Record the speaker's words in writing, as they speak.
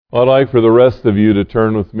I'd like for the rest of you to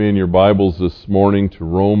turn with me in your Bibles this morning to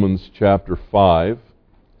Romans chapter 5.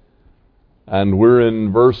 And we're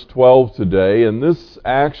in verse 12 today, and this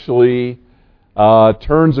actually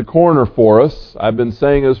turns a corner for us. I've been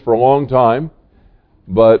saying this for a long time,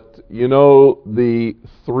 but you know the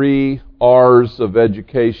 3 R's of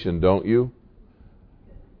education, don't you?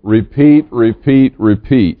 Repeat, repeat,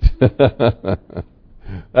 repeat.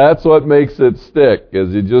 That's what makes it stick,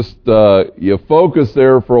 is you focus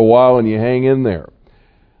there for a while and you hang in there.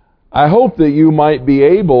 I hope that you might be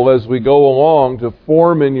able, as we go along, to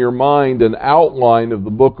form in your mind an outline of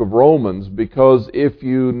the book of Romans, because if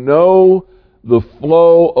you know the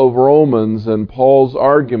flow of Romans and Paul's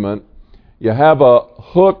argument, you have a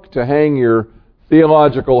hook to hang your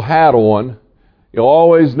theological hat on. You'll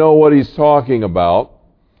always know what he's talking about.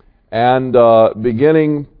 And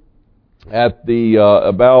beginning at the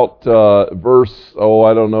verse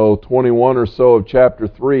 21 or so of chapter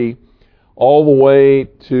 3, all the way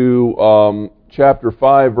to chapter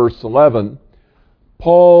 5, verse 11,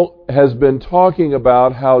 Paul has been talking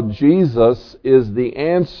about how Jesus is the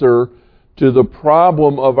answer to the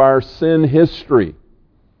problem of our sin history,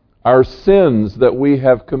 our sins that we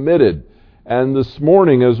have committed. And this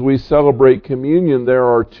morning, as we celebrate communion, there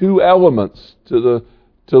are 2 elements to the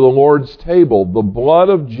Lord's table. The blood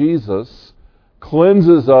of Jesus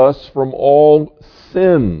cleanses us from all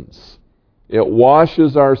sins. It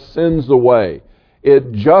washes our sins away.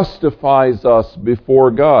 It justifies us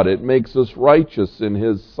before God. It makes us righteous in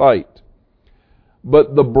His sight.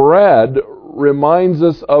 But the bread reminds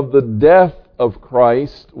us of the death of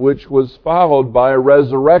Christ, which was followed by a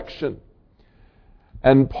resurrection.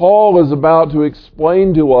 And Paul is about to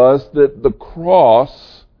explain to us that the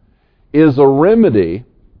cross is a remedy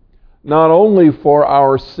not only for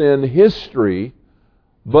our sin history,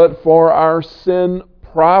 but for our sin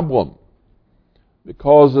problem.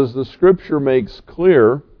 Because as the Scripture makes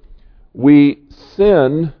clear, we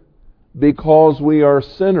sin because we are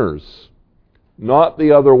sinners, not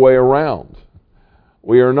the other way around.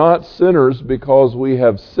 We are not sinners because we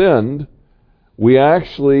have sinned. We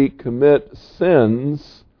actually commit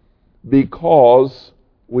sins because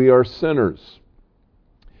we are sinners.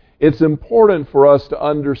 It's important for us to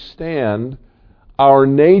understand our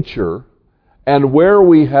nature and where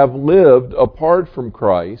we have lived apart from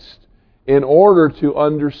Christ in order to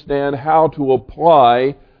understand how to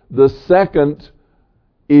apply the second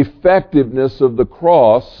effectiveness of the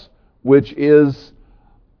cross, which is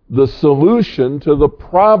the solution to the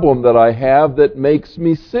problem that I have that makes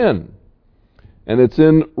me sin. And it's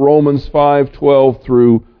in Romans 5:12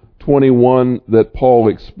 through 21 that Paul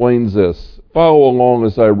explains this. Follow along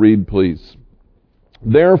as I read, please.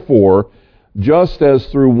 Therefore, just as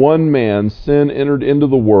through one man sin entered into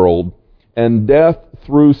the world, and death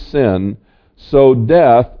through sin, so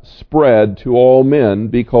death spread to all men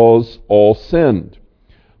because all sinned.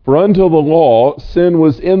 For until the law, sin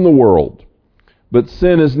was in the world, but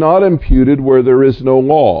sin is not imputed where there is no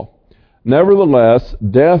law. Nevertheless,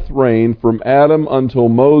 death reigned from Adam until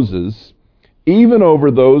Moses, even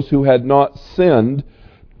over those who had not sinned,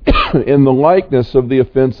 in the likeness of the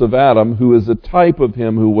offense of Adam, who is a type of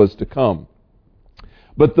him who was to come.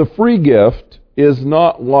 But the free gift is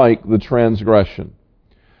not like the transgression.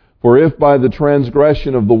 For if by the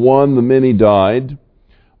transgression of the one the many died,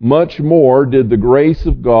 much more did the grace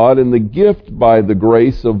of God and the gift by the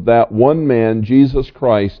grace of that one man, Jesus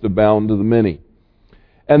Christ, abound to the many.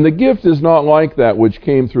 And the gift is not like that which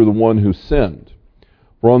came through the one who sinned.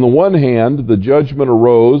 For on the one hand, the judgment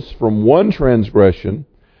arose from one transgression,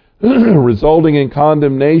 resulting in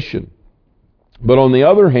condemnation. But on the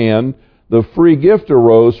other hand, the free gift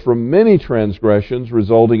arose from many transgressions,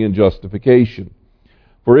 resulting in justification.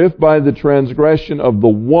 For if by the transgression of the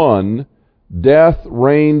one, death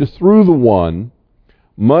reigned through the one,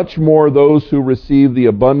 much more those who receive the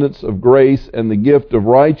abundance of grace and the gift of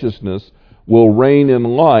righteousness will reign in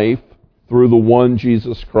life through the one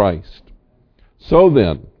Jesus Christ. So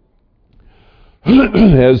then,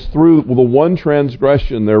 as through the one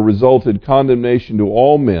transgression there resulted condemnation to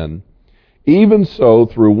all men, even so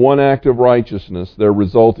through one act of righteousness there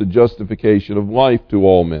resulted justification of life to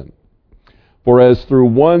all men. For as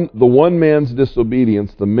through the one man's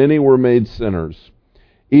disobedience the many were made sinners,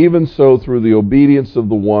 even so through the obedience of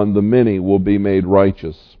the one the many will be made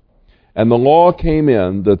righteous. And the law came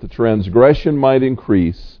in that the transgression might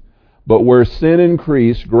increase, but where sin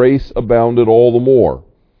increased, grace abounded all the more,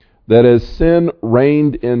 that as sin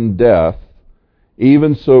reigned in death,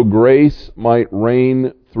 even so grace might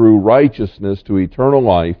reign through righteousness to eternal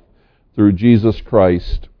life through Jesus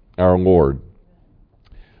Christ our Lord.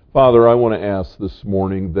 Father, I want to ask this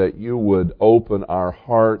morning that you would open our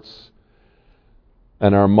hearts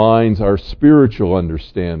and our minds, our spiritual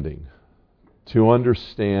understanding, to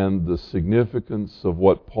understand the significance of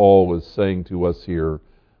what Paul is saying to us here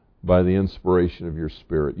by the inspiration of your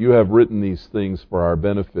Spirit. You have written these things for our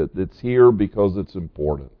benefit. It's here because it's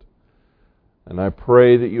important. And I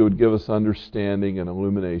pray that you would give us understanding and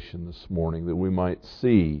illumination this morning, that we might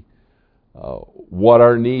see what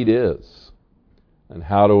our need is and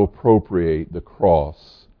how to appropriate the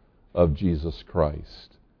cross of Jesus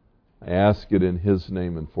Christ. I ask it in His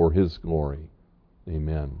name and for His glory.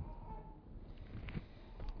 Amen.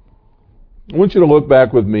 I want you to look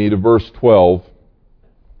back with me to verse 12.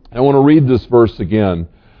 I want to read this verse again,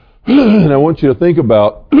 and I want you to think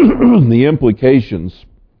about the implications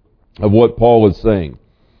of what Paul is saying.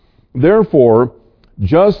 Therefore,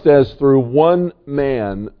 just as through one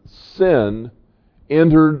man sin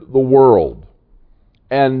entered the world,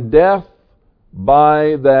 and death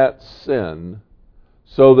by that sin,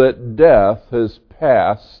 so that death has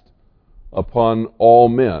passed upon all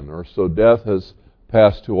men, or so death has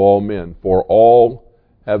passed to all men, for all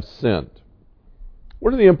have sinned.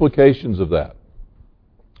 What are the implications of that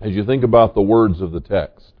as you think about the words of the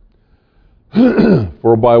text?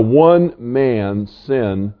 For by one man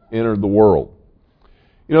sin entered the world.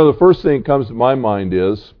 You know, the first thing that comes to my mind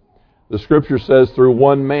is the Scripture says through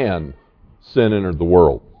one man sin entered the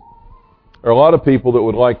world. There are a lot of people that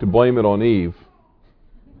would like to blame it on Eve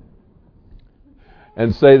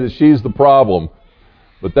and say that she's the problem,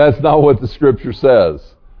 but that's not what the Scripture says.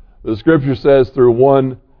 The Scripture says through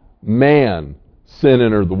one man sin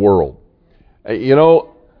entered the world. You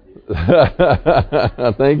know,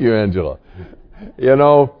 thank you, Angela. You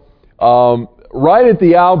know, right at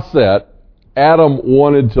the outset, Adam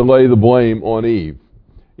wanted to lay the blame on Eve.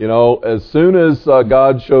 You know, as soon as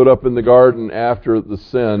God showed up in the garden after the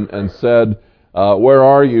sin and said, where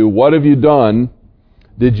are you? What have you done?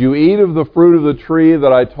 Did you eat of the fruit of the tree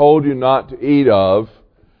that I told you not to eat of?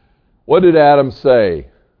 What did Adam say?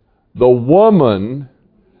 The woman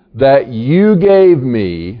that you gave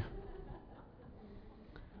me.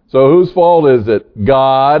 So whose fault is it?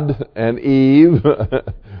 God and Eve.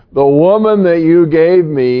 The woman that you gave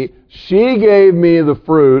me, she gave me the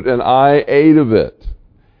fruit and I ate of it.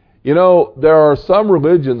 You know, there are some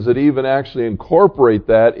religions that even actually incorporate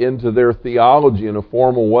that into their theology in a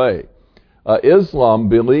formal way. Islam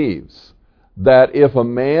believes that if a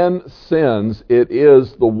man sins, it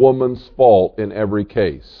is the woman's fault in every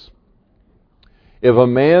case. If a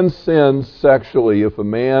man sins sexually, if a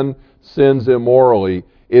man sins immorally,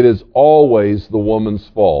 it is always the woman's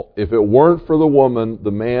fault. If it weren't for the woman,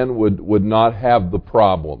 the man would not have the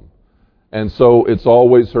problem. And so it's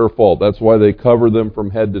always her fault. That's why they cover them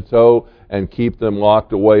from head to toe and keep them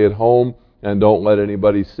locked away at home and don't let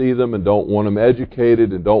anybody see them and don't want them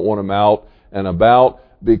educated and don't want them out and about,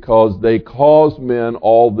 because they cause men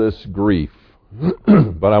all this grief.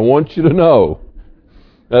 But I want you to know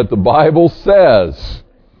that the Bible says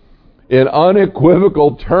in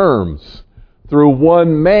unequivocal terms, through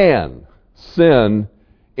one man, sin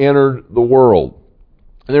entered the world.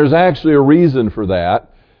 And there's actually a reason for that,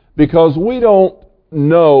 because we don't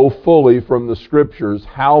know fully from the Scriptures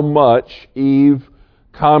how much Eve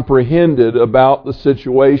comprehended about the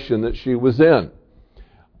situation that she was in.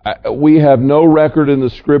 We have no record in the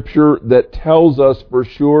Scripture that tells us for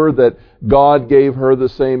sure that God gave her the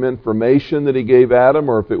same information that He gave Adam,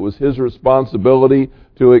 or if it was His responsibility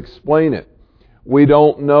to explain it. We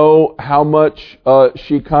don't know how much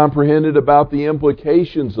she comprehended about the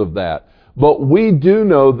implications of that. But we do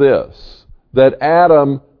know this, that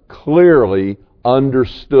Adam clearly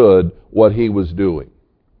understood what he was doing.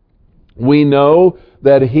 We know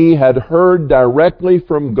that he had heard directly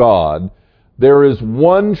from God, there is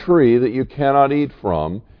one tree that you cannot eat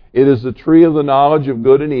from. It is the tree of the knowledge of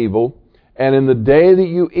good and evil, and in the day that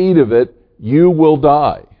you eat of it, you will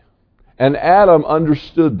die. And Adam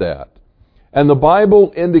understood that. And the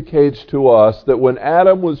Bible indicates to us that when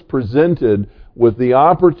Adam was presented with the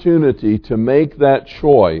opportunity to make that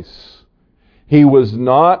choice, he was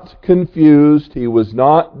not confused, he was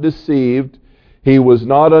not deceived, he was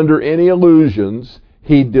not under any illusions.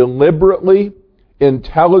 He deliberately,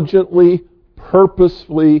 intelligently,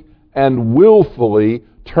 purposefully, and willfully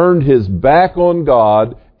turned his back on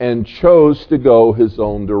God and chose to go his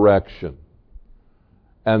own direction.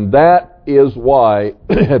 And that is why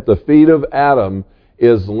at the feet of Adam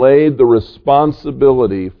is laid the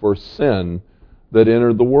responsibility for sin that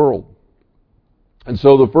entered the world. And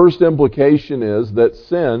so the first implication is that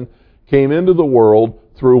sin came into the world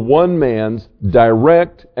through one man's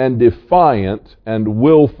direct and defiant and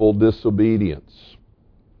willful disobedience.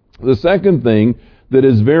 The second thing that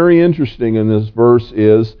is very interesting in this verse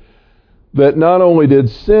is that not only did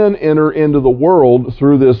sin enter into the world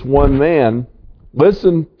through this one man,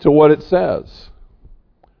 listen to what it says.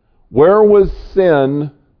 Where was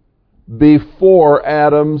sin before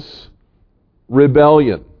Adam's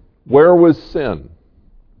rebellion? Where was sin?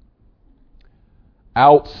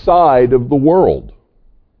 Outside of the world.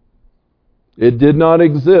 It did not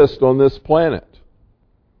exist on this planet.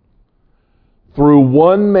 Through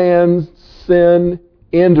one man's sin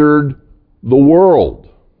entered the world.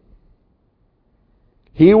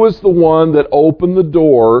 He was the one that opened the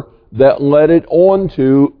door that led it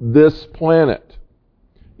onto this planet.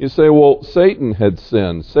 You say, well, Satan had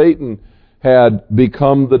sinned. Satan had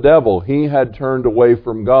become the devil. He had turned away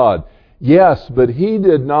from God. Yes, but he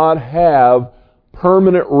did not have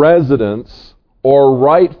permanent residence or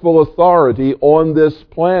rightful authority on this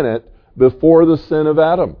planet before the sin of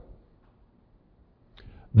Adam.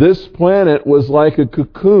 This planet was like a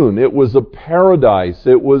cocoon. It was a paradise.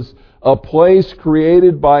 It was a place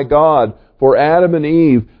created by God for Adam and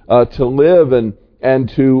Eve to live and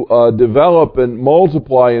to develop and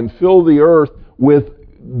multiply and fill the earth with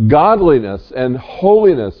godliness and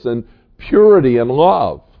holiness and purity and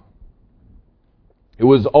love. It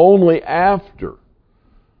was only after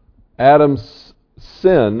Adam's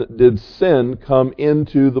sin did sin come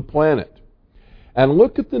into the planet. And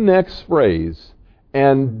look at the next phrase,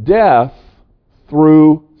 and death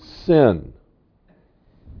through sin.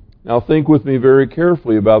 Now think with me very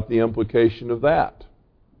carefully about the implication of that.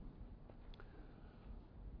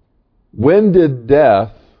 When did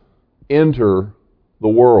death enter the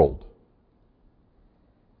world?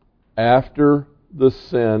 After the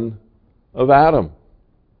sin of Adam.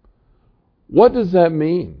 What does that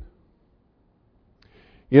mean?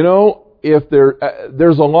 You know, if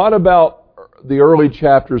there's a lot about the early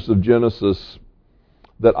chapters of Genesis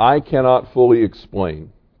that I cannot fully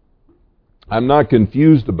explain. I'm not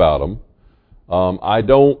confused about them. I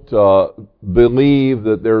don't believe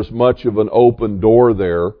that there's much of an open door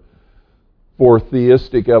there for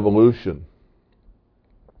theistic evolution.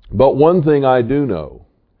 But one thing I do know,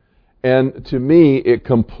 and to me it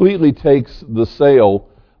completely takes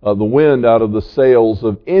the wind out of the sails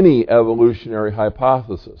of any evolutionary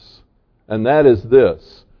hypothesis, and that is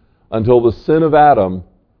this: until the sin of Adam,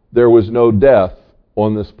 there was no death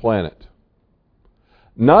on this planet.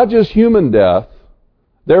 Not just human death,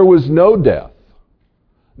 there was no death.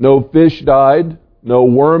 No fish died, no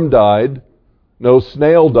worm died, no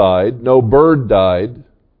snail died, no bird died,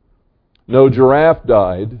 no giraffe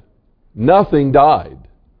died. Nothing died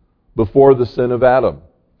before the sin of Adam.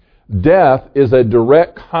 Death is a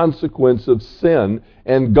direct consequence of sin,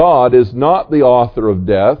 and God is not the author of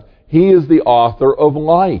death. He is the author of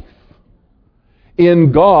life.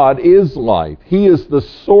 In God is life. He is the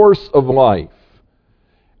source of life.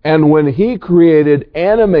 And when He created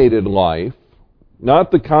animated life,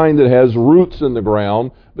 not the kind that has roots in the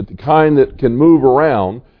ground, but the kind that can move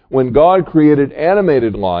around, when God created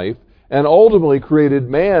animated life and ultimately created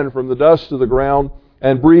man from the dust of the ground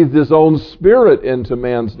and breathed His own spirit into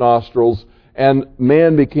man's nostrils, and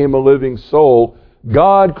man became a living soul,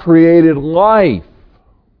 God created life.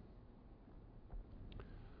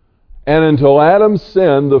 And until Adam's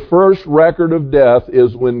sin, the first record of death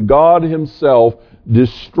is when God Himself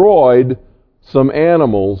destroyed some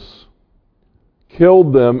animals,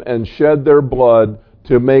 killed them, and shed their blood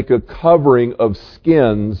to make a covering of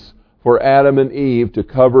skins for Adam and Eve to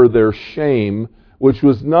cover their shame, which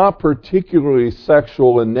was not particularly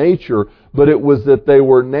sexual in nature, but it was that they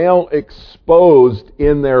were now exposed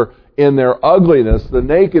in their ugliness, the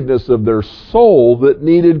nakedness of their soul that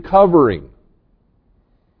needed covering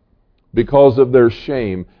because of their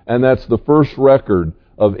shame. And that's the first record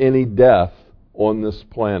of any death on this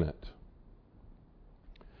planet.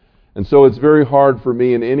 And so it's very hard for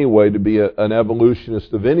me in any way to be an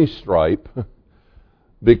evolutionist of any stripe,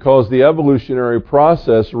 because the evolutionary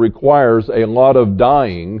process requires a lot of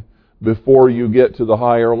dying before you get to the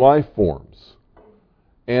higher life forms.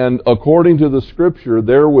 And according to the Scripture,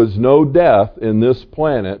 there was no death in this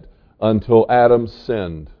planet until Adam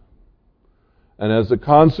sinned. And as a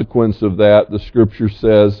consequence of that, the Scripture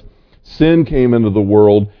says, sin came into the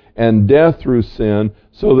world, and death through sin,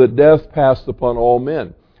 so that death passed upon all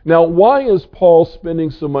men. Now, why is Paul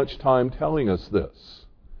spending so much time telling us this?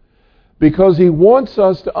 Because he wants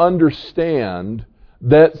us to understand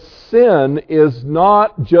that sin is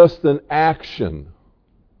not just an action.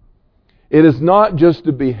 It is not just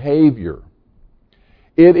a behavior.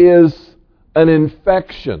 It is an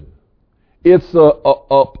infection. It's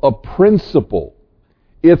a principle.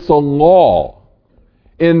 It's a law.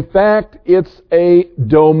 In fact, it's a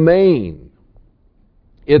domain.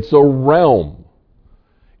 It's a realm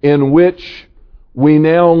in which we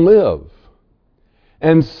now live.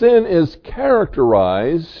 And sin is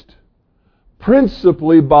characterized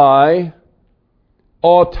principally by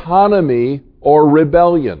autonomy or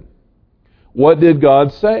rebellion. What did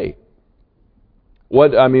God say?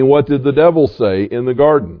 What did the devil say in the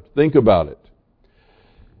garden? Think about it.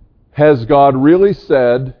 Has God really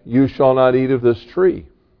said, "You shall not eat of this tree"?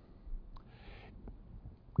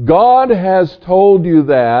 God has told you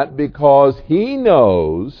that because He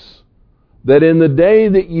knows that in the day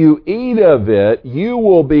that you eat of it, you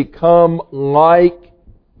will become like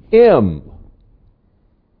Him,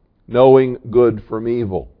 knowing good from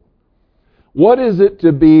evil. What is it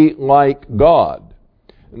to be like God?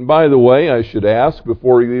 And by the way, I should ask,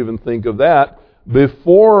 before you even think of that,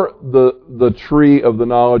 before the tree of the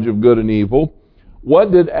knowledge of good and evil,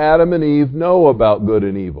 what did Adam and Eve know about good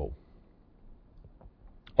and evil?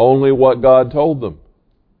 Only what God told them.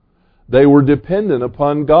 They were dependent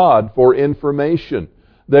upon God for information.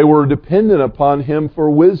 They were dependent upon Him for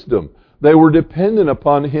wisdom. They were dependent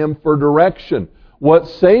upon Him for direction. What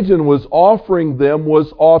Satan was offering them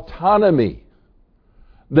was autonomy.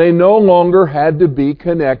 They no longer had to be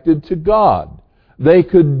connected to God. They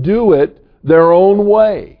could do it their own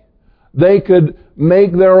way. They could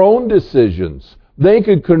make their own decisions. They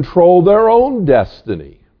could control their own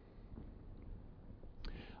destiny.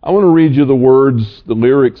 I want to read you the words, the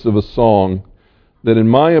lyrics of a song that, in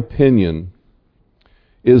my opinion,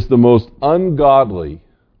 is the most ungodly,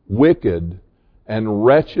 wicked, and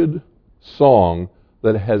wretched song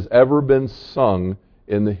that has ever been sung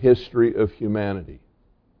in the history of humanity.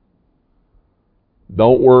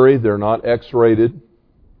 Don't worry, they're not X-rated.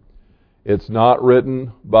 It's not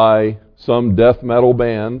written by some death metal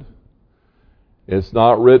band. It's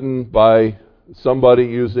not written by somebody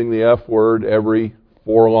using the F word every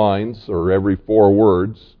 4 lines or every 4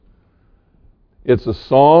 words. It's a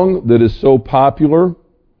song that is so popular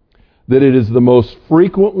that it is the most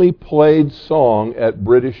frequently played song at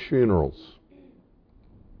British funerals.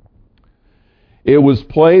 It was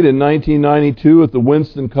played in 1992 at the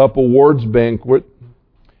Winston Cup Awards banquet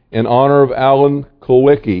in honor of Alan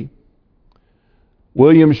Kulwicki.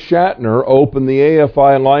 William Shatner opened the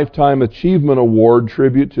AFI Lifetime Achievement Award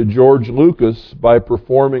tribute to George Lucas by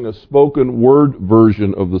performing a spoken word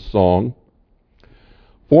version of the song.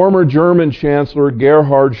 Former German Chancellor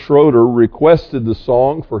Gerhard Schroeder requested the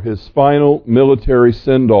song for his final military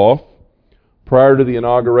send-off prior to the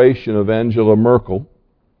inauguration of Angela Merkel.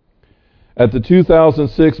 At the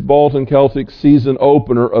 2006 Bolton Celtic season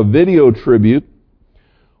opener, a video tribute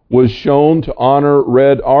was shown to honor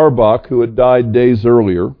Red Auerbach, who had died days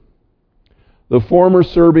earlier. The former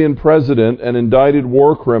Serbian president and indicted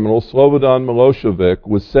war criminal Slobodan Milosevic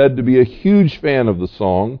was said to be a huge fan of the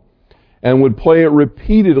song and would play it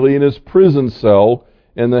repeatedly in his prison cell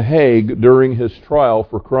in The Hague during his trial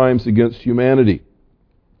for crimes against humanity.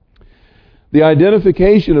 The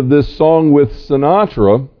identification of this song with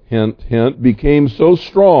Sinatra, hint, hint, became so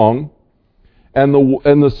strong and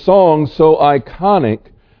the song so iconic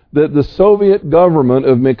that the Soviet government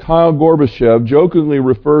of Mikhail Gorbachev jokingly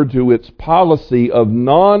referred to its policy of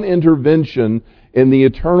non-intervention in the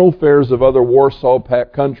internal affairs of other Warsaw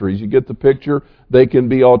Pact countries. You get the picture? They can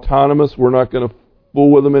be autonomous. We're not going to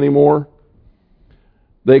fool with them anymore.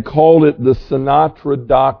 They called it the Sinatra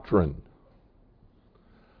Doctrine.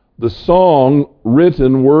 The song,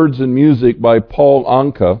 written words and music by Paul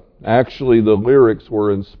Anka, actually the lyrics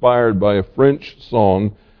were inspired by a French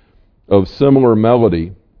song of similar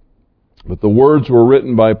melody. But the words were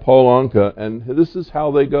written by Paul Anka, and this is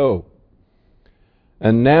how they go.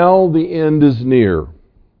 And now the end is near,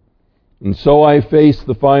 and so I face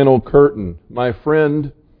the final curtain. My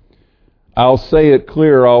friend, I'll say it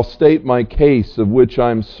clear, I'll state my case, of which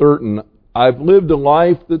I'm certain. I've lived a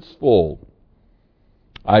life that's full.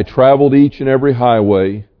 I traveled each and every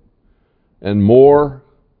highway, and more,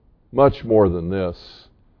 much more than this,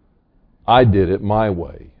 I did it my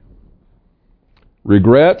way.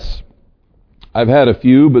 Regrets? I've had a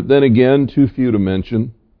few, but then again, too few to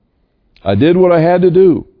mention. I did what I had to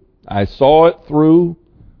do. I saw it through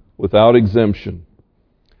without exemption.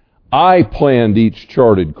 I planned each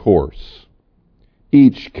charted course,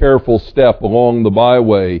 each careful step along the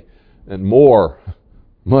byway, and more,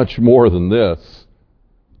 much more than this,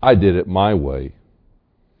 I did it my way.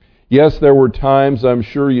 Yes, there were times, I'm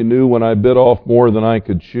sure you knew, when I bit off more than I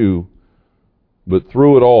could chew, but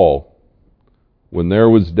through it all, when there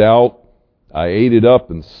was doubt, I ate it up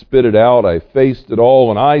and spit it out. I faced it all,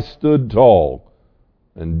 and I stood tall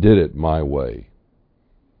and did it my way.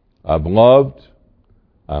 I've loved,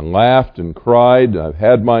 I laughed and cried. I've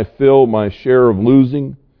had my fill, my share of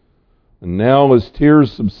losing. And now as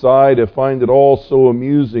tears subside, I find it all so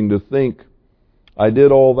amusing to think I did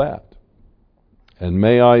all that. And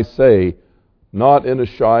may I say, not in a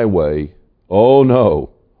shy way, oh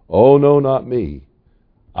no, not me.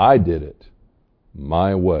 I did it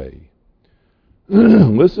my way.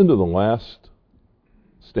 Listen to the last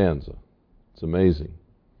stanza. It's amazing.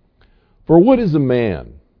 For what is a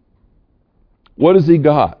man? What has he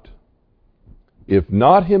got? If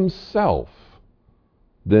not himself,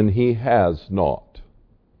 then he has naught.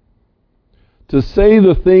 To say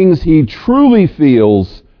the things he truly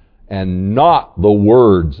feels and not the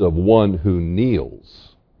words of one who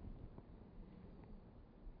kneels.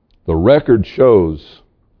 The record shows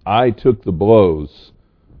I took the blows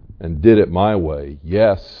and did it my way.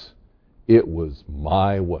 Yes, it was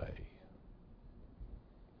my way.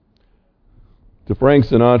 To Frank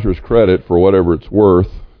Sinatra's credit, for whatever it's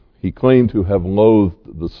worth, he claimed to have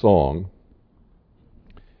loathed the song,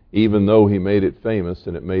 even though he made it famous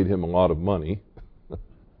and it made him a lot of money.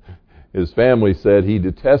 His family said he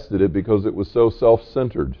detested it because it was so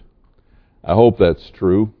self-centered. I hope that's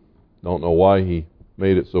true. Don't know why he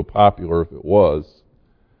made it so popular if it was.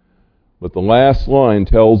 But the last line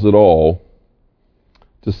tells it all.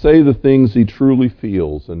 To say the things he truly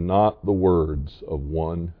feels and not the words of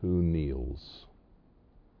one who kneels.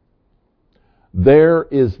 There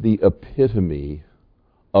is the epitome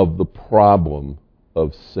of the problem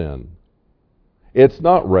of sin. It's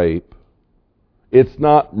not rape. It's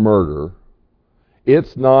not murder.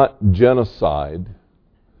 It's not genocide.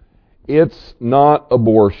 It's not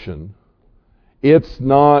abortion. It's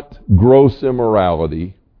not gross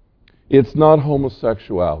immorality. It's not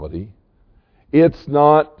homosexuality. It's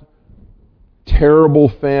not terrible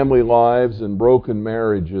family lives and broken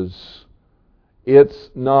marriages. It's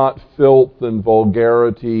not filth and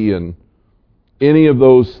vulgarity and any of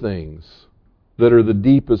those things that are the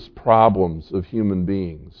deepest problems of human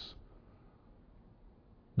beings.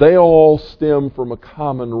 They all stem from a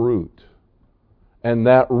common root. And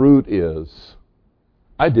that root is,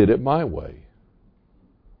 I did it my way.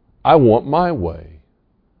 I want my way.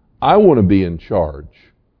 I want to be in charge.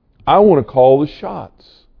 I want to call the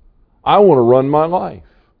shots. I want to run my life.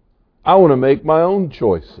 I want to make my own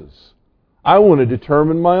choices. I want to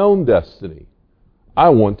determine my own destiny. I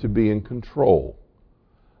want to be in control.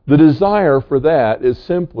 The desire for that is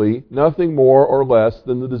simply nothing more or less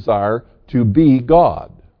than the desire to be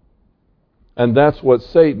God. And that's what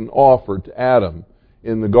Satan offered to Adam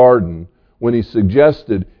in the garden when he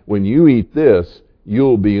suggested, when you eat this,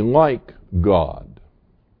 you'll be like God.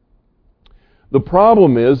 The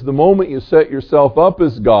problem is, the moment you set yourself up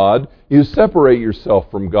as God, you separate yourself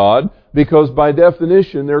from God, because by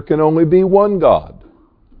definition there can only be one God.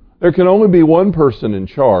 There can only be one person in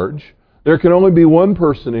charge. There can only be one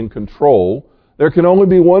person in control. There can only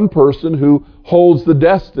be one person who holds the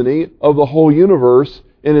destiny of the whole universe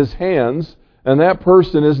in his hands, and that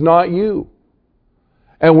person is not you.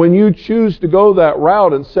 And when you choose to go that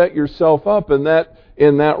route and set yourself up in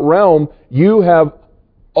that realm, you have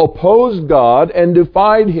opposed God and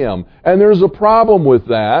defied Him. And there's a problem with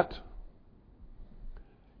that.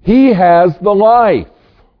 He has the life.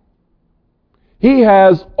 He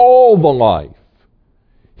has all the life.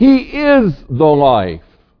 He is the life.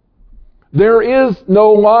 There is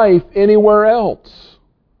no life anywhere else.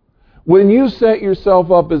 When you set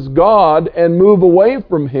yourself up as God and move away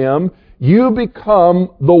from Him, you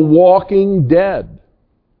become the walking dead.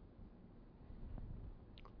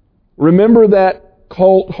 Remember that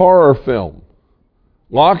cult horror film?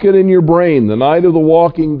 Lock it in your brain, The Night of the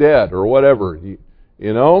Walking Dead, or whatever.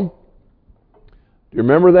 You know? Do you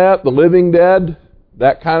remember that? The Living Dead?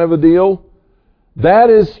 That kind of a deal? That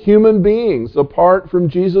is human beings apart from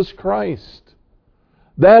Jesus Christ.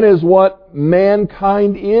 That is what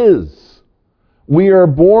mankind is. We are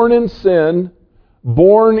born in sin,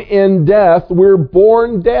 born in death. We're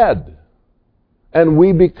born dead. And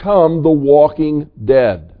we become the walking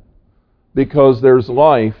dead. Because there's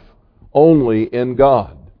life only in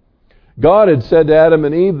God. God had said to Adam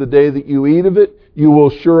and Eve, the day that you eat of it, you will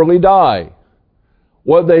surely die.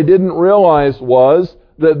 What they didn't realize was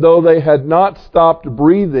that though they had not stopped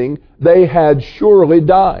breathing, they had surely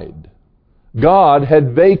died. God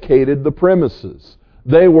had vacated the premises.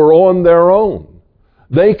 They were on their own.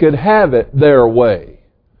 They could have it their way.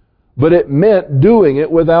 But it meant doing it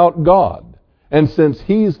without God. And since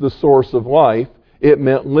He's the source of life, it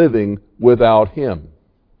meant living without Him.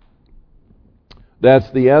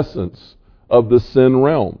 That's the essence of the sin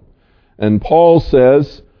realm. And Paul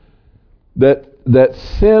says that that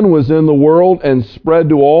sin was in the world and spread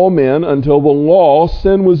to all men until the law,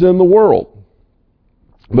 sin was in the world.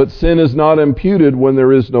 But sin is not imputed when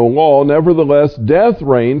there is no law. Nevertheless, death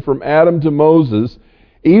reigned from Adam to Moses,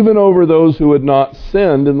 even over those who had not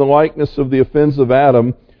sinned, in the likeness of the offense of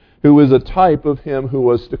Adam, who is a type of him who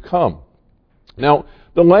was to come. Now,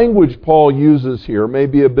 the language Paul uses here may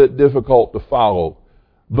be a bit difficult to follow,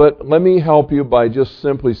 but let me help you by just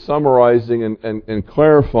simply summarizing and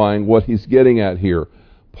clarifying what he's getting at here.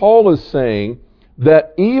 Paul is saying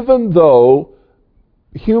that even though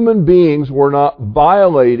human beings were not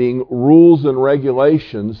violating rules and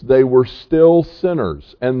regulations, they were still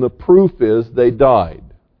sinners, and the proof is they died.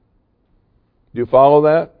 Do you follow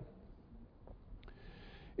that?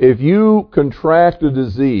 If you contract a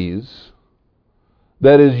disease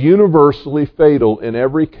that is universally fatal in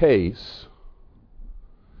every case,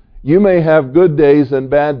 you may have good days and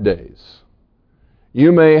bad days.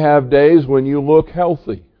 You may have days when you look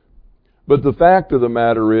healthy. But the fact of the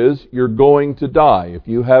matter is, you're going to die. If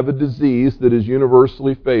you have a disease that is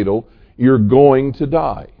universally fatal, you're going to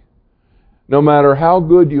die. No matter how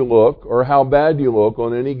good you look or how bad you look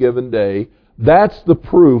on any given day, that's the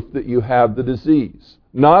proof that you have the disease.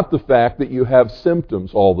 Not the fact that you have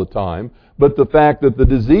symptoms all the time, but the fact that the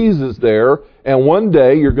disease is there, and one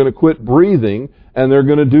day you're going to quit breathing, and they're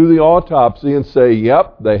going to do the autopsy and say,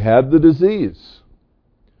 yep, they had the disease.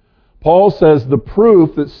 Paul says the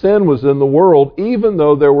proof that sin was in the world, even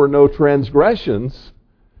though there were no transgressions,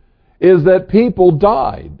 is that people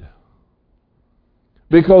died.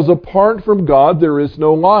 Because apart from God, there is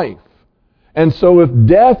no life. And so if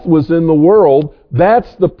death was in the world,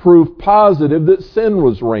 that's the proof positive that sin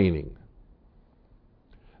was reigning.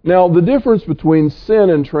 Now, the difference between sin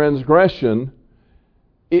and transgression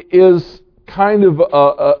is kind of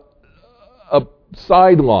a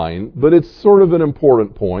sideline, but it's sort of an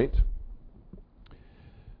important point.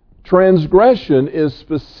 Transgression is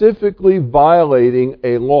specifically violating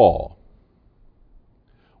a law,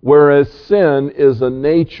 whereas sin is a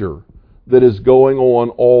nature that is going on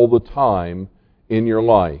all the time in your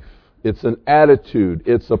life. It's an attitude.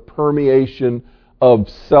 It's a permeation of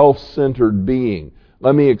self-centered being.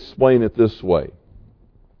 Let me explain it this way.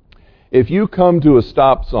 If you come to a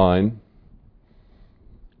stop sign,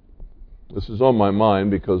 this is on my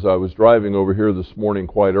mind because I was driving over here this morning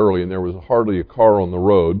quite early and there was hardly a car on the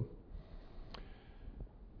road.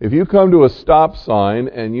 If you come to a stop sign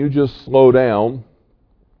and you just slow down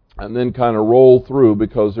and then kind of roll through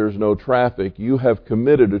because there's no traffic, you have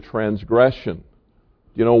committed a transgression.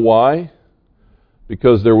 You know why?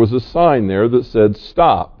 Because there was a sign there that said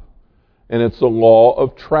stop. And it's a law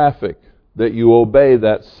of traffic that you obey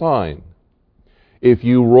that sign. If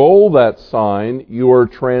you roll that sign, you are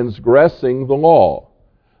transgressing the law.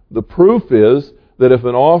 The proof is that if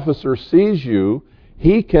an officer sees you,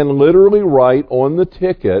 he can literally write on the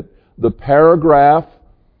ticket the paragraph,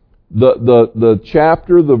 the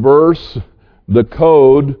chapter, the verse, the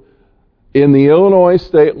code in the Illinois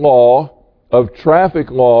state law of traffic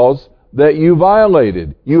laws that you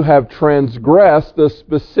violated. You have transgressed a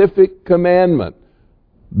specific commandment.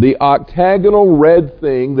 The octagonal red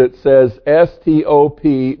thing that says STOP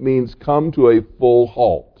means come to a full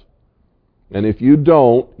halt. And if you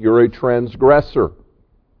don't, you're a transgressor.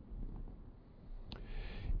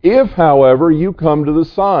 If, however, you come to the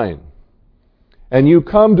sign and you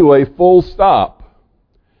come to a full stop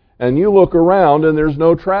and you look around and there's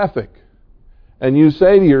no traffic and you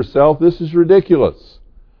say to yourself, this is ridiculous.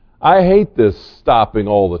 I hate this stopping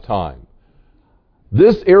all the time.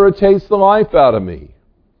 This irritates the life out of me.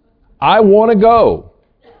 I want to go.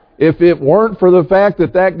 If it weren't for the fact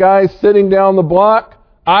that that guy's sitting down the block,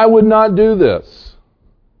 I would not do this.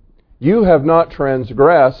 You have not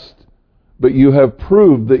transgressed, but you have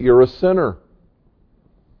proved that you're a sinner.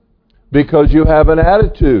 Because you have an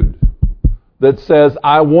attitude that says,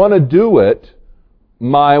 I want to do it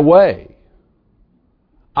my way.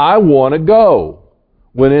 I want to go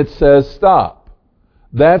when it says stop.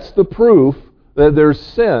 That's the proof that there's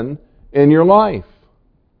sin in your life.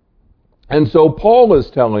 And so Paul is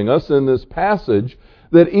telling us in this passage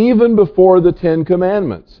that even before the Ten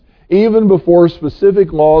Commandments, even before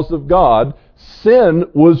specific laws of God, sin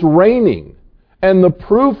was reigning. And the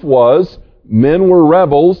proof was men were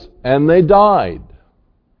rebels and they died.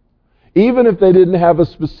 Even if they didn't have a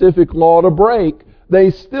specific law to break,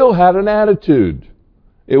 they still had an attitude.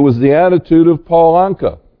 It was the attitude of Paul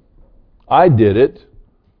Anka. I did it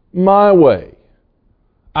my way.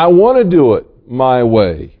 I want to do it my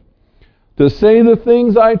way. To say the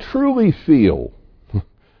things I truly feel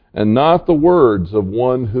and not the words of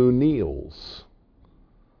one who kneels.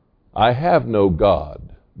 I have no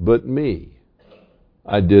God but me.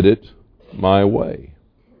 I did it my way.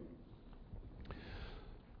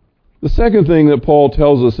 The second thing that Paul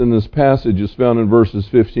tells us in this passage is found in verses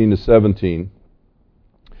 15 to 17.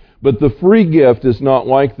 But the free gift is not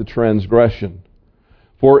like the transgression.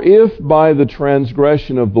 For if by the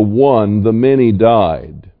transgression of the one the many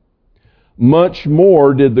died, much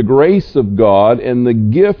more did the grace of God and the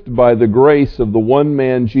gift by the grace of the one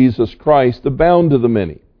man Jesus Christ abound to the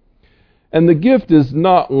many. And the gift is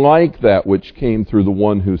not like that which came through the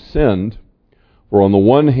one who sinned. For on the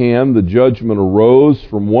one hand, the judgment arose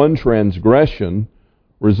from one transgression,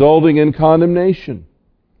 resulting in condemnation.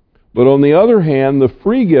 But on the other hand, the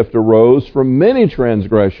free gift arose from many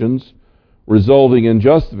transgressions, resulting in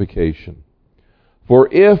justification.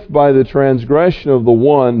 For if by the transgression of the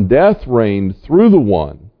one death reigned through the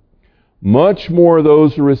one, much more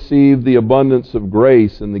those who receive the abundance of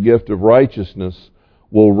grace and the gift of righteousness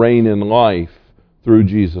will reign in life through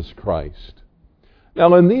Jesus Christ.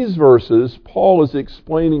 Now, in these verses, Paul is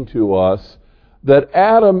explaining to us that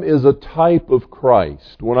Adam is a type of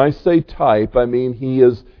Christ. When I say type, I mean he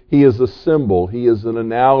is a symbol, he is an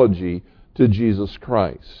analogy to Jesus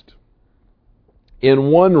Christ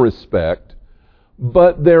in one respect,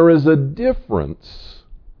 but there is a difference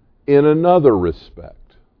in another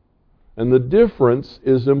respect. And the difference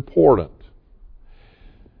is important.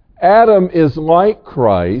 Adam is like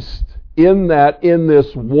Christ in that in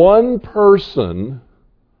this one person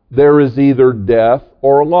there is either death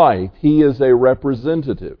or life. He is a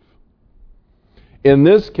representative. In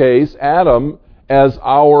this case, Adam, as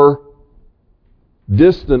our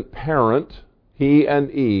distant parent, he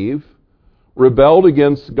and Eve, rebelled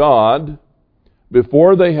against God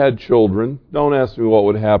before they had children. Don't ask me what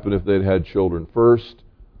would happen if they'd had children first.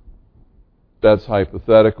 That's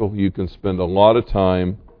hypothetical. You can spend a lot of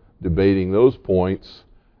time debating those points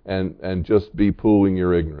and just be pooling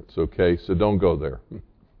your ignorance, okay? So don't go there.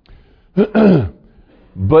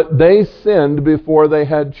 But they sinned before they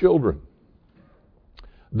had children.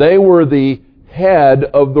 They were the head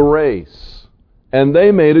of the race, and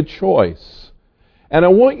they made a choice. And I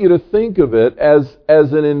want you to think of it as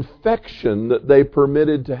an infection that they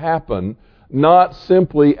permitted to happen, not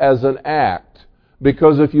simply as an act.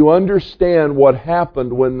 Because if you understand what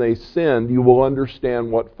happened when they sinned, you will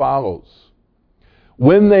understand what follows.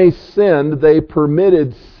 When they sinned, they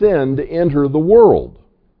permitted sin to enter the world.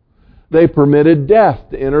 They permitted death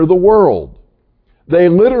to enter the world. They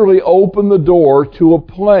literally opened the door to a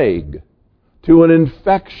plague, to an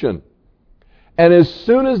infection. And as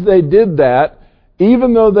soon as they did that,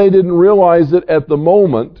 even though they didn't realize it at the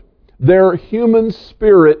moment, their human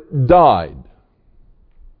spirit died.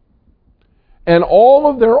 And all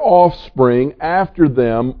of their offspring after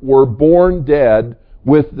them were born dead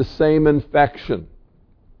with the same infection.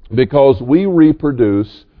 Because we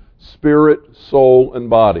reproduce spirit, soul, and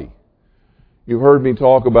body. You've heard me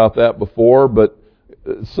talk about that before, but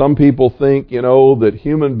some people think, that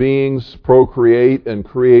human beings procreate and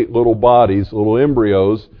create little bodies, little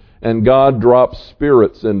embryos, and God drops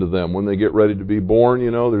spirits into them when they get ready to be born.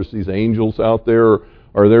 There's these angels out there,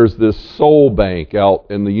 or there's this soul bank out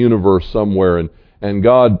in the universe somewhere, and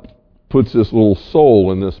God puts this little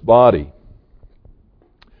soul in this body.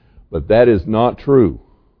 But that is not true.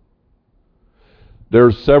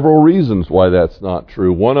 There's several reasons why that's not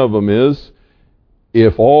true. One of them is,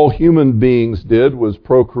 if all human beings did was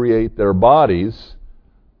procreate their bodies,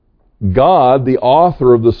 God, the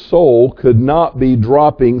author of the soul, could not be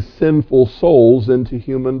dropping sinful souls into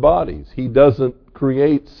human bodies. He doesn't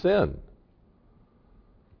create sin.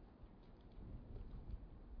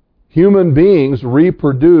 Human beings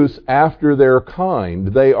reproduce after their kind.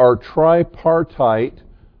 They are tripartite,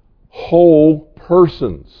 whole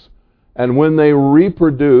persons. And when they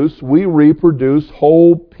reproduce, we reproduce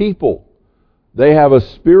whole people. They have a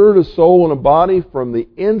spirit, a soul, and a body from the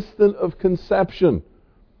instant of conception.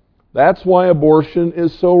 That's why abortion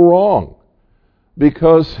is so wrong.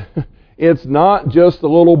 Because it's not just a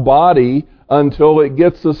little body until it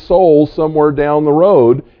gets a soul somewhere down the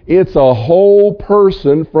road. It's a whole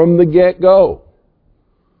person from the get-go.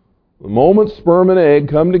 The moment sperm and egg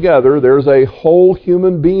come together, there's a whole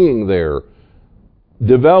human being there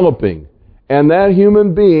developing. And that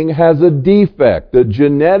human being has a defect, a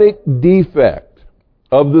genetic defect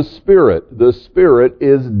of the spirit. The spirit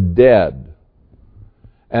is dead.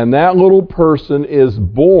 And that little person is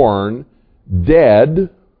born dead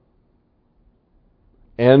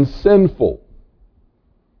and sinful.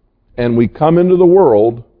 And we come into the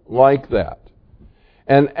world like that.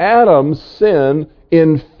 And Adam's sin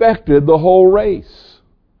infected the whole race.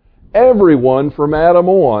 Everyone from Adam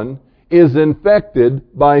on is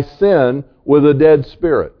infected by sin with a dead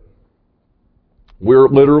spirit. We're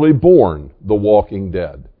literally born the walking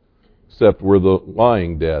dead, except we're the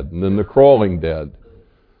lying dead, and then the crawling dead,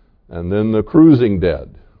 and then the cruising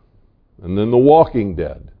dead, and then the walking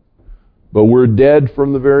dead. But we're dead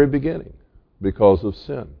from the very beginning because of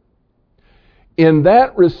sin. In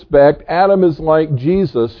that respect, Adam is like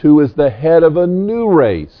Jesus, who is the head of a new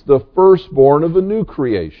race, the firstborn of a new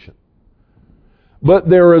creation. But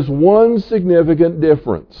there is one significant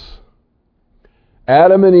difference.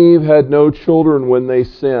 Adam and Eve had no children when they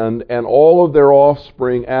sinned, and all of their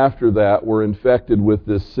offspring after that were infected with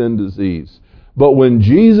this sin disease. But when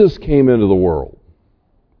Jesus came into the world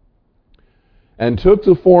and took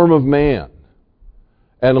the form of man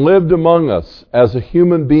and lived among us as a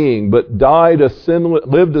human being, but lived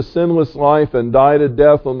a sinless life and died a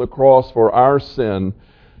death on the cross for our sin,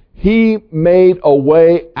 He made a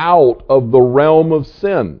way out of the realm of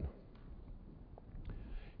sin.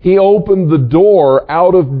 He opened the door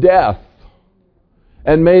out of death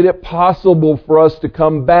and made it possible for us to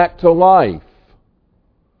come back to life.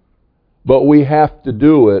 But we have to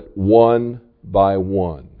do it one by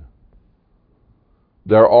one.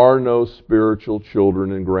 There are no spiritual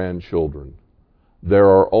children and grandchildren. There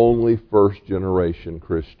are only first-generation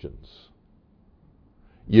Christians.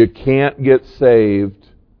 You can't get saved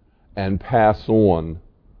and pass on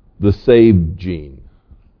the saved gene.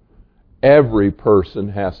 Every person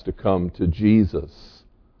has to come to Jesus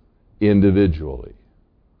individually.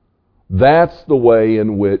 That's the way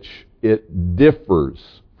in which it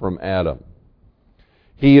differs from Adam.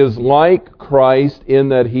 He is like Christ in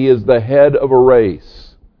that He is the head of a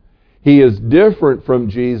race. He is different from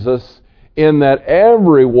Jesus in that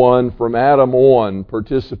everyone from Adam on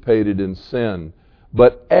participated in sin.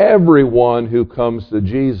 But everyone who comes to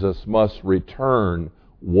Jesus must return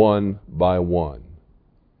one by one.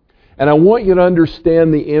 And I want you to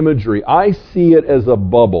understand the imagery. I see it as a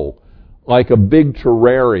bubble, like a big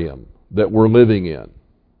terrarium that we're living in.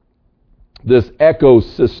 This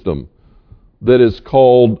ecosystem that is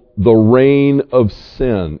called the reign of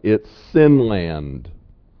sin. It's Sinland.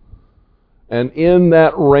 And in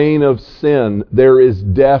that reign of sin, there is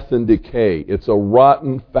death and decay. It's a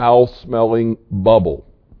rotten, foul-smelling bubble.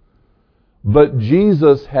 But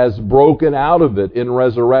Jesus has broken out of it in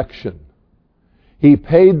resurrection. He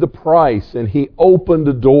paid the price and He opened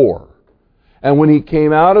a door. And when He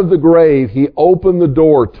came out of the grave, He opened the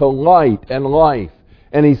door to light and life.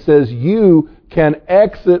 And He says, you can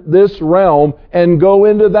exit this realm and go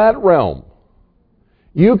into that realm.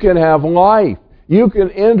 You can have life. You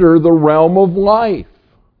can enter the realm of life.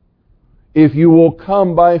 If you will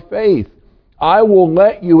come by faith, I will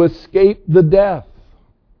let you escape the death.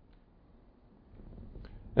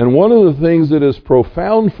 And one of the things that is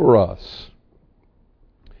profound for us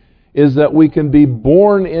is that we can be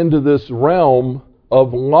born into this realm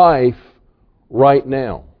of life right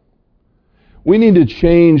now. We need to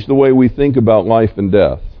change the way we think about life and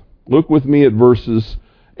death. Look with me at verses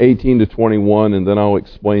 18 to 21, and then I'll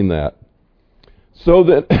explain that. So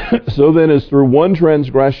then as through one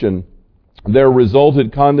transgression there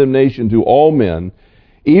resulted condemnation to all men,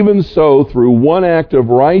 even so through one act of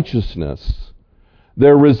righteousness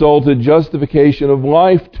there resulted justification of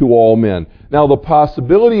life to all men. Now the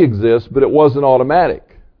possibility exists, but it wasn't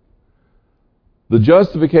automatic. The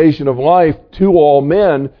justification of life to all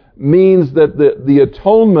men means that the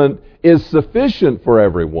atonement is sufficient for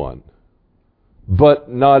everyone, but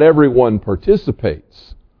not everyone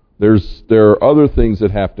participates. There are other things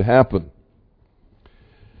that have to happen.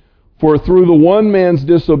 For through the one man's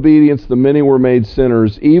disobedience the many were made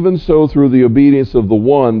sinners, even so through the obedience of the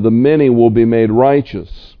one the many will be made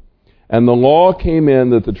righteous. And the law came in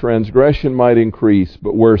that the transgression might increase,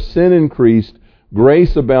 but where sin increased,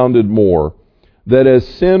 grace abounded more, that as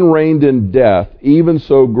sin reigned in death, even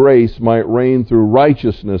so grace might reign through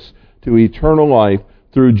righteousness to eternal life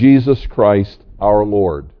through Jesus Christ our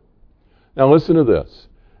Lord. Now listen to this.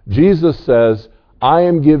 Jesus says, I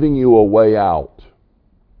am giving you a way out.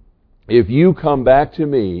 If you come back to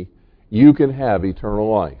me, you can have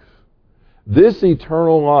eternal life. This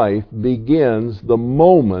eternal life begins the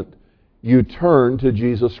moment you turn to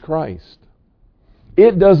Jesus Christ.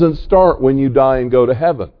 It doesn't start when you die and go to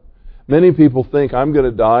heaven. Many people think, I'm going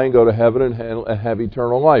to die and go to heaven and have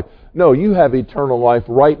eternal life. No, you have eternal life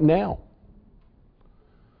right now.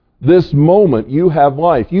 This moment you have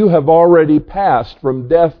life. You have already passed from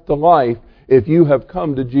death to life if you have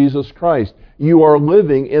come to Jesus Christ. You are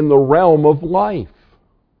living in the realm of life.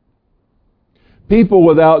 People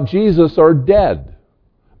without Jesus are dead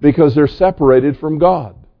because they're separated from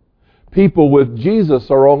God. People with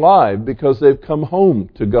Jesus are alive because they've come home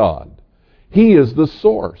to God. He is the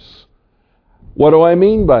source. What do I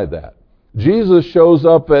mean by that? Jesus shows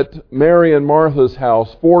up at Mary and Martha's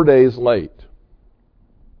house 4 days late.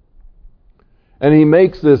 And he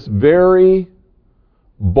makes this very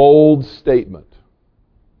bold statement.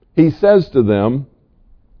 He says to them,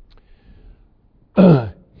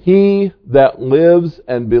 "He that lives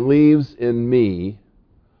and believes in me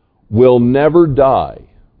will never die."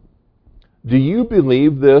 Do you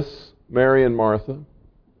believe this, Mary and Martha?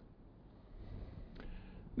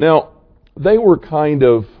 Now, they were kind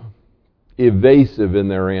of evasive in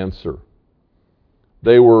their answer.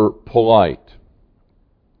 They were polite.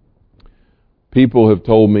 People have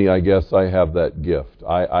told me, I guess I have that gift.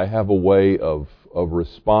 I have a way of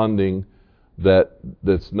responding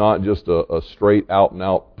that's not just a straight out and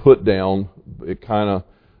out put down. It kind of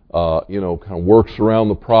works around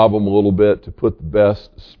the problem a little bit to put the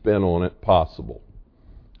best spin on it possible.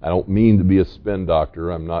 I don't mean to be a spin doctor.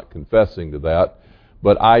 I'm not confessing to that.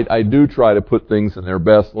 But I do try to put things in their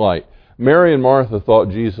best light. Mary and Martha thought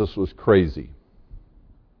Jesus was crazy.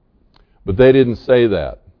 But they didn't say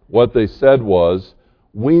that. What they said was,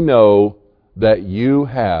 "We know that you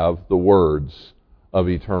have the words of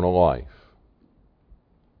eternal life.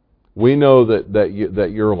 We know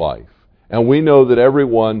that you're life. And we know that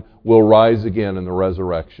everyone will rise again in the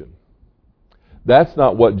resurrection." That's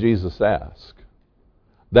not what Jesus asked.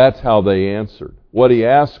 That's how they answered. What he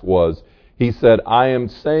asked was, he said, "I am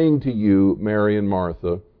saying to you, Mary and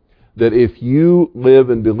Martha, that if you live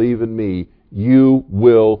and believe in me, you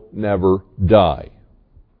will never die."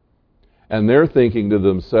 And they're thinking to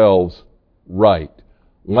themselves, right,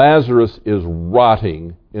 Lazarus is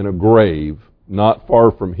rotting in a grave not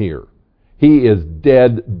far from here. He is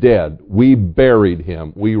dead. We buried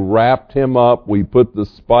him. We wrapped him up. We put the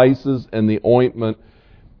spices and the ointment.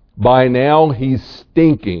 By now, he's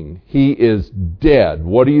stinking. He is dead.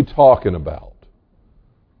 What are you talking about?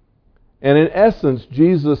 And in essence,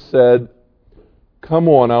 Jesus said, "Come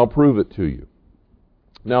on, I'll prove it to you."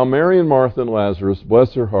 Now, Mary and Martha and Lazarus,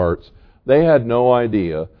 bless their hearts, they had no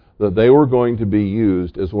idea that they were going to be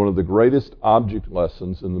used as one of the greatest object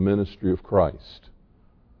lessons in the ministry of Christ.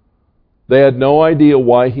 They had no idea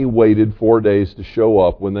why he waited 4 days to show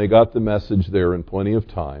up when they got the message there in plenty of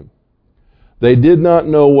time. They did not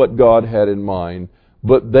know what God had in mind,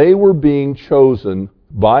 but they were being chosen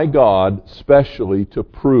by God specially to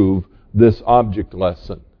prove this object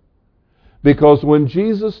lesson. Because when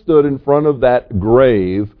Jesus stood in front of that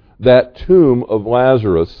grave, that tomb of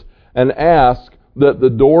Lazarus, and asked that the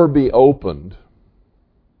door be opened,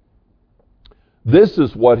 this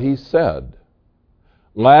is what he said: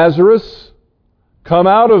 "Lazarus, come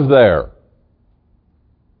out of there."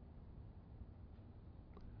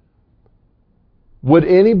 Would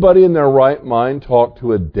anybody in their right mind talk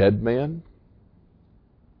to a dead man?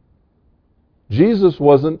 Jesus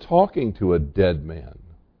wasn't talking to a dead man.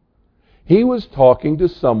 He was talking to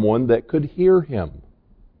someone that could hear him.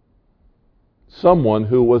 Someone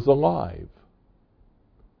who was alive.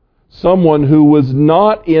 Someone who was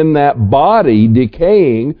not in that body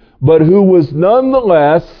decaying, but who was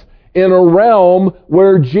nonetheless in a realm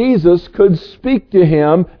where Jesus could speak to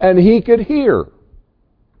him and he could hear.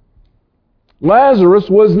 Lazarus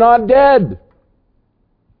was not dead.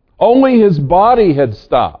 Only his body had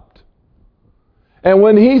stopped. And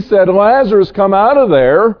when he said, "Lazarus, come out of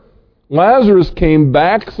there," Lazarus came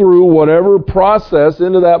back through whatever process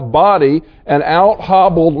into that body, and out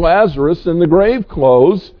hobbled Lazarus in the grave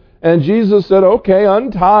clothes. And Jesus said, "Okay,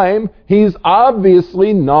 untie him. He's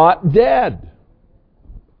obviously not dead."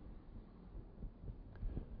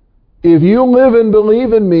 If you live and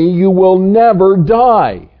believe in me, you will never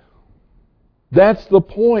die. That's the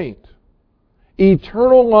point.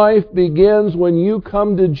 Eternal life begins when you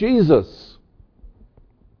come to Jesus.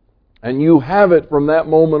 And you have it from that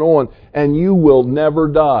moment on, and you will never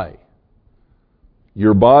die.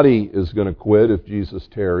 Your body is going to quit if Jesus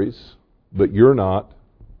tarries, but you're not.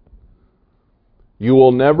 You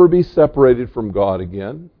will never be separated from God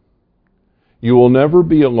again. You will never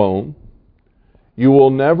be alone. You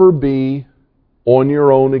will never be on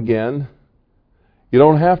your own again. You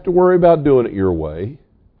don't have to worry about doing it your way.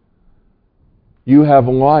 You have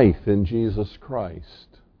life in Jesus Christ.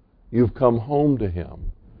 You've come home to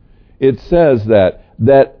Him. It says that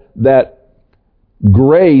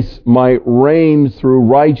grace might reign through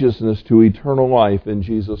righteousness to eternal life in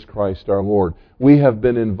Jesus Christ our Lord. We have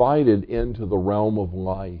been invited into the realm of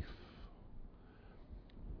life.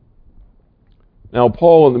 Now,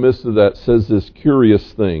 Paul, in the midst of that, says this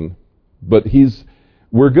curious thing, but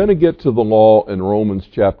we're going to get to the law in Romans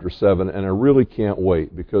chapter 7, and I really can't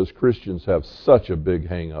wait, because Christians have such a big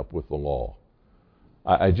hang-up with the law.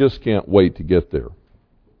 I just can't wait to get there.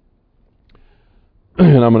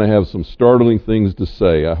 and I'm going to have some startling things to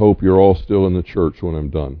say. I hope you're all still in the church when I'm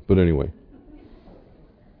done. But anyway,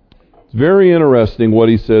 it's very interesting what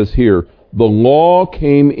he says here. The law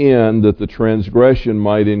came in that the transgression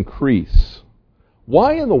might increase.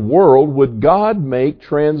 Why in the world would God make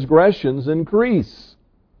transgressions increase?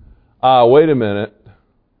 Wait a minute.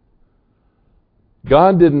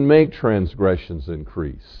 God didn't make transgressions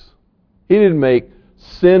increase. He didn't make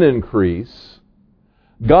sin increase.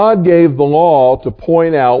 God gave the law to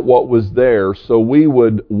point out what was there so we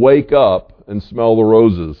would wake up and smell the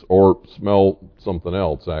roses, or smell something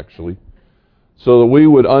else actually, so that we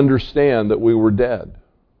would understand that we were dead.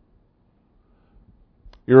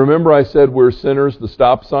 You remember I said we're sinners, the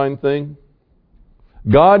stop sign thing?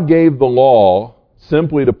 God gave the law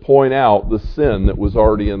simply to point out the sin that was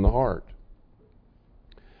already in the heart.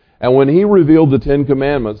 And when He revealed the Ten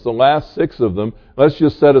Commandments, the last 6 of them, let's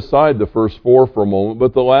just set aside the first 4 for a moment,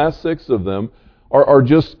 but the last 6 of them are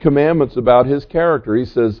just commandments about His character. He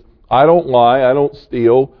says, I don't lie, I don't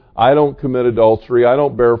steal, I don't commit adultery, I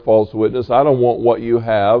don't bear false witness, I don't want what you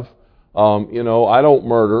have, I don't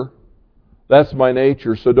murder. That's my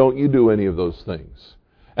nature, so don't you do any of those things.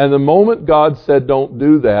 And the moment God said don't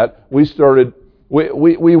do that, we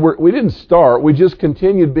didn't start, we just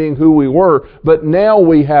continued being who we were, but now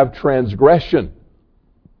we have transgression.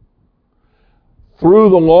 Through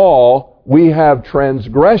the law, we have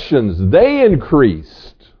transgressions. They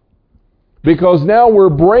increased because now we're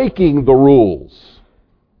breaking the rules.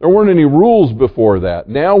 There weren't any rules before that.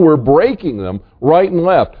 Now we're breaking them right and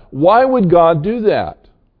left. Why would God do that?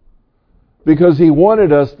 Because He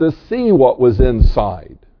wanted us to see what was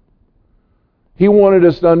inside. He wanted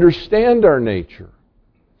us to understand our nature.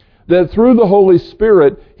 That through the Holy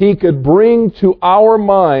Spirit, He could bring to our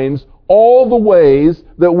minds all the ways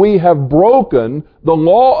that we have broken the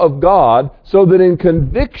law of God, so that in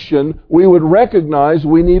conviction we would recognize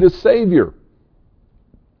we need a Savior.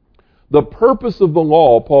 The purpose of the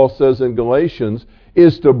law, Paul says in Galatians,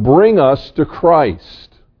 is to bring us to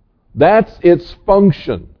Christ. That's its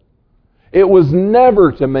function. It was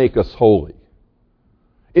never to make us holy.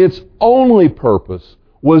 Its only purpose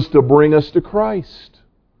was to bring us to Christ.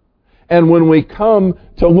 And when we come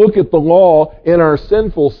to look at the law in our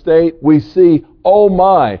sinful state, we see, oh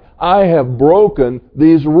my, I have broken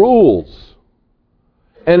these rules.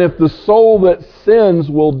 And if the soul that sins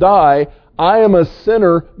will die, I am a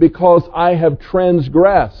sinner because I have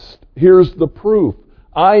transgressed. Here's the proof.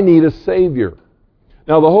 I need a Savior.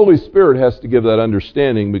 Now, the Holy Spirit has to give that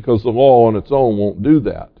understanding, because the law on its own won't do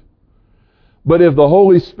that. But if the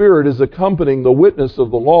Holy Spirit is accompanying the witness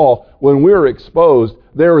of the law, when we're exposed,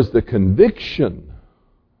 there is the conviction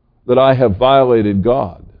that I have violated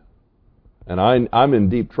God. And I'm in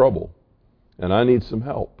deep trouble. And I need some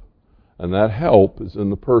help. And that help is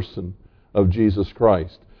in the person of Jesus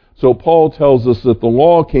Christ. So Paul tells us that the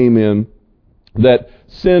law came in that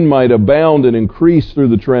sin might abound and increase through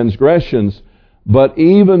the transgressions, but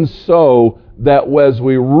even so, that as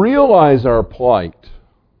we realize our plight,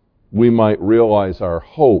 we might realize our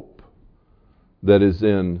hope that is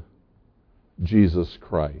in Jesus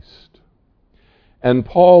Christ. And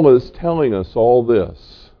Paul is telling us all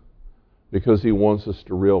this because he wants us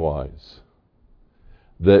to realize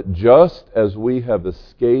that just as we have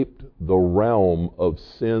escaped the realm of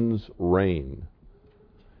sin's reign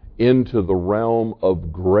into the realm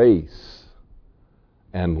of grace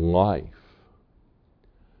and life,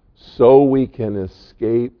 so we can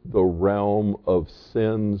escape the realm of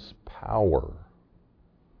sin's power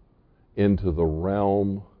into the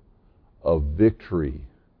realm of victory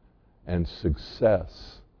and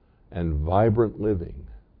success and vibrant living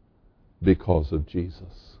because of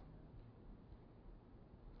Jesus.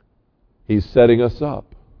 He's setting us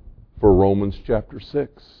up for Romans chapter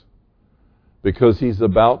 6, because he's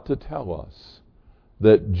about to tell us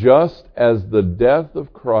that just as the death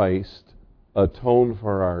of Christ atoned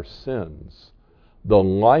for our sins, the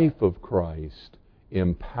life of Christ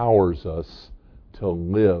empowers us to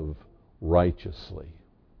live righteously.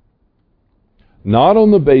 Not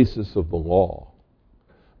on the basis of the law,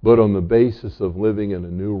 but on the basis of living in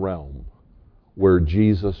a new realm where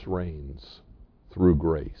Jesus reigns through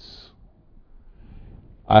grace.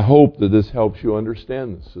 I hope that this helps you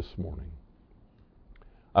understand this morning.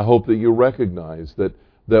 I hope that you recognize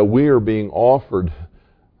that we are being offered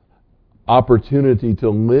opportunity to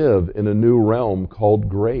live in a new realm called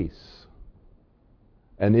grace.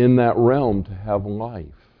 And in that realm to have life,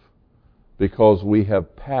 because we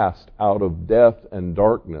have passed out of death and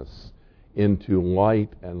darkness into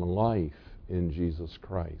light and life in Jesus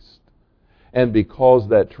Christ. And because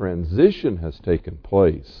that transition has taken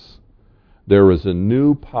place, there is a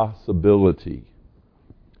new possibility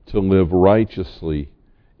to live righteously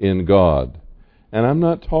in God. And I'm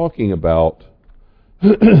not talking about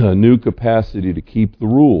a new capacity to keep the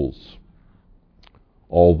rules.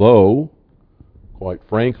 Although, quite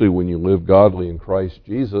frankly, when you live godly in Christ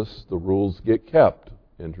Jesus, the rules get kept,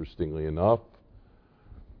 interestingly enough.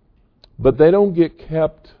 But they don't get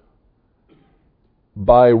kept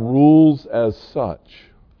by rules as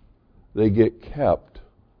such. They get kept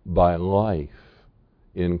by life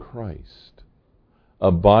in Christ.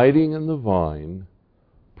 Abiding in the vine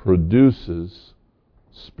produces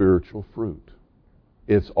spiritual fruit.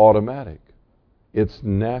 It's automatic. It's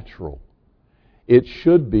natural. It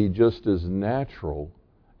should be just as natural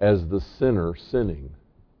as the sinner sinning.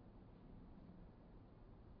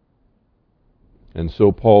 And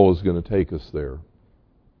so Paul is going to take us there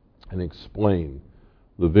and explain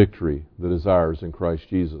the victory that is ours in Christ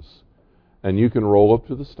Jesus. And you can roll up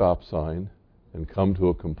to the stop sign and come to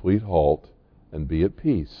a complete halt and be at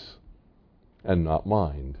peace and not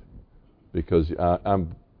mind. Because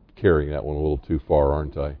I'm carrying that one a little too far,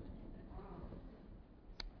 aren't I?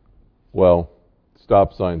 Well,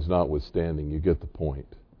 stop signs notwithstanding, you get the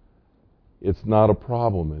point. It's not a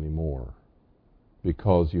problem anymore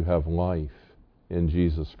because you have life in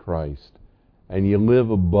Jesus Christ and you live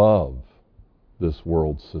above this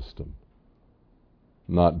world system,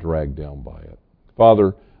 not dragged down by it.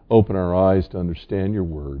 Father, open our eyes to understand your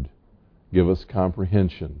word. Give us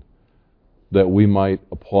comprehension that we might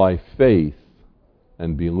apply faith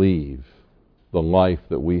and believe the life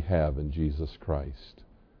that we have in Jesus Christ.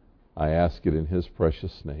 I ask it in his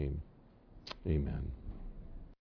precious name. Amen.